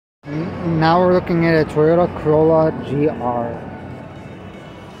Now we're looking at a Toyota Corolla GR.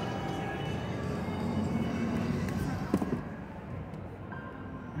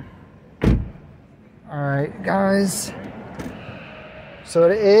 Alright guys, so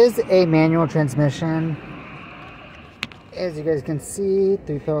it is a manual transmission. As you guys can see,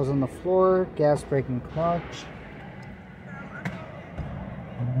 3 pedals on the floor, gas, brake, and clutch.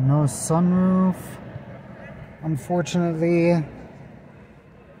 No sunroof, unfortunately.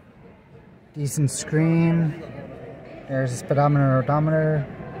 Decent screen. There's a speedometer, odometer.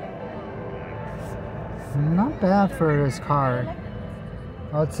 Not bad for this car.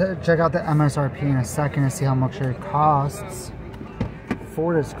 I'll check out the MSRP in a second to see how much it costs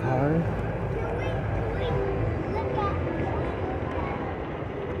for this car.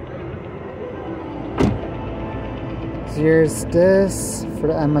 So here's this for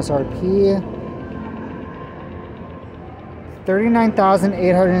the MSRP.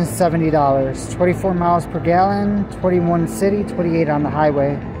 $39,870. 24 miles per gallon, 21 city, 28 on the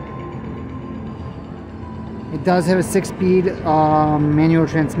highway. It does have a 6-speed manual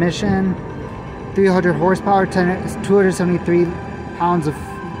transmission, 300 horsepower, 273 foot-pounds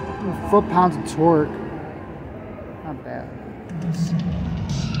of torque. Not bad.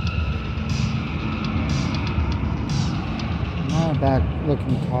 Not a bad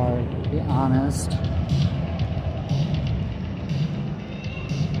looking car, to be honest.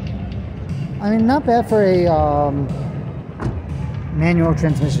 I mean, not bad for a manual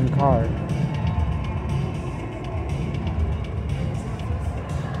transmission car.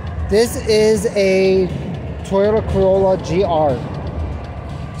 This is a Toyota Corolla GR,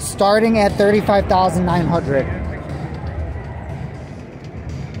 starting at $35,900.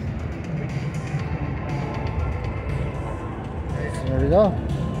 So there we go.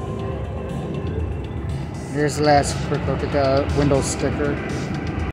 Here's the last quick look at the window sticker.